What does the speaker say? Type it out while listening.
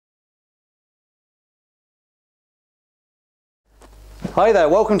Hi there,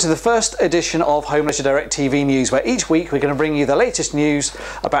 welcome to the first edition of Home Leisure Direct TV News, where each week we're going to bring you the latest news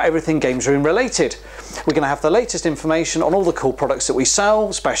about everything Games Room related. We're going to have the latest information on all the cool products that we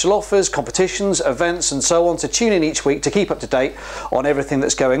sell, special offers, competitions, events and so on, so tune in each week to keep up to date on everything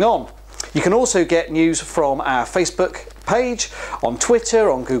that's going on. You can also get news from our Facebook page, on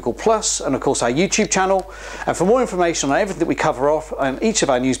Twitter, on Google+, and of course our YouTube channel. And for more information on everything that we cover off and each of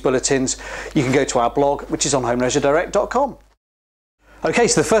our news bulletins, you can go to our blog, which is on homeleisuredirect.com. Okay,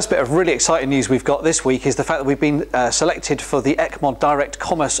 so the first bit of really exciting news we've got this week is the fact that we've been selected for the ECMOD Direct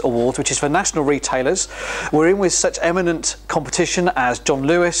Commerce Awards, which is for national retailers. We're in with such eminent competition as John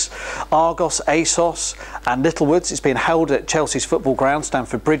Lewis, Argos, ASOS and Littlewoods. It's being held at Chelsea's football ground,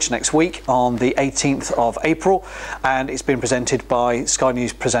 Stamford Bridge, next week on the 18th of April, and it's been presented by Sky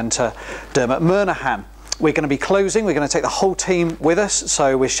News presenter Dermot Murnaghan. We're going to be closing, we're going to take the whole team with us,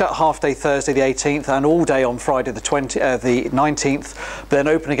 so we're shut half day Thursday the 18th and all day on Friday the 19th, then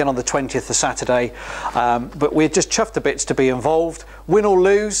open again on the 20th, the Saturday. But we're just chuffed to bits to be involved. Win or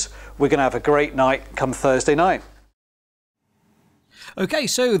lose, we're going to have a great night come Thursday night. Okay,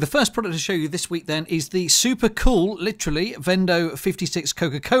 so the first product to show you this week then is the super cool, literally, Vendo 56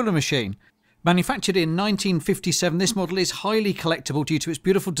 Coca-Cola machine. Manufactured in 1957, this model is highly collectible due to its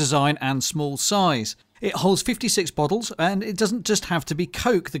beautiful design and small size. It holds 56 bottles, and it doesn't just have to be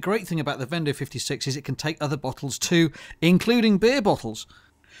Coke. The great thing about the Vendo 56 is it can take other bottles too, including beer bottles.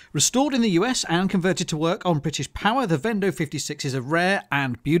 Restored in the US and converted to work on British Power, the Vendo 56 is a rare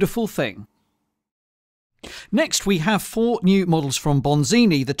and beautiful thing. Next, we have 4 new models from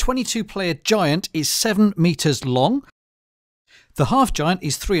Bonini. The 22-player Giant is 7 metres long. The Half Giant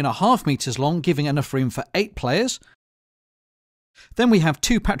is 3.5 metres long, giving enough room for 8 players. Then we have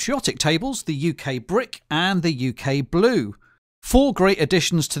 2 patriotic tables, the UK Brick and the UK Blue. 4 great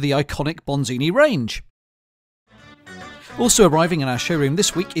additions to the iconic Bonini range. Also arriving in our showroom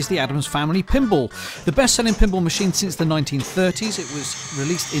this week is the Addams Family Pinball, the best-selling pinball machine since the 1930s. It was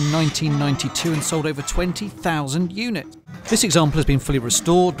released in 1992 and sold over 20,000 units. This example has been fully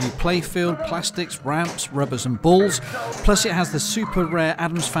restored, new playfield, plastics, ramps, rubbers and balls, plus it has the super rare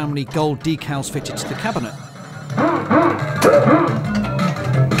Addams Family gold decals fitted to the cabinet.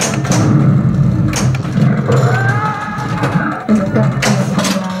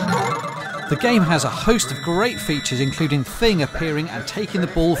 The game has a host of great features, including Thing appearing and taking the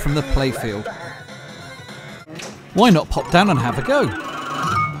ball from the playfield. Why not pop down and have a go?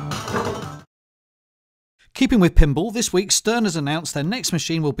 Keeping with pinball, this week Stern has announced their next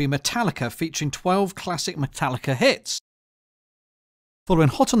machine will be Metallica, featuring 12 classic Metallica hits, following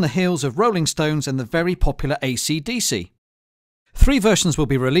hot on the heels of Rolling Stones and the very popular AC/DC. 3 versions will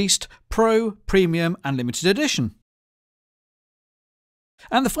be released: Pro, Premium and Limited Edition.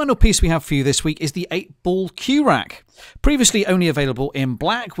 And the final piece we have for you this week is the 8-ball cue rack. Previously only available in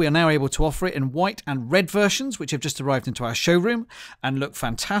black, we are now able to offer it in white and red versions, which have just arrived into our showroom and look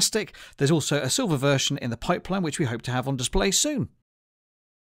fantastic. There's also a silver version in the pipeline, which we hope to have on display soon.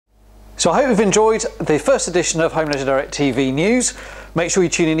 So I hope you've enjoyed the first edition of Home Leisure Direct TV News. Make sure you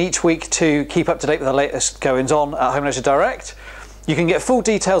tune in each week to keep up to date with the latest goings on at Home Leisure Direct. You can get full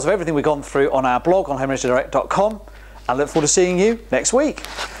details of everything we've gone through on our blog on homeleisuredirect.com. I look forward to seeing you next week.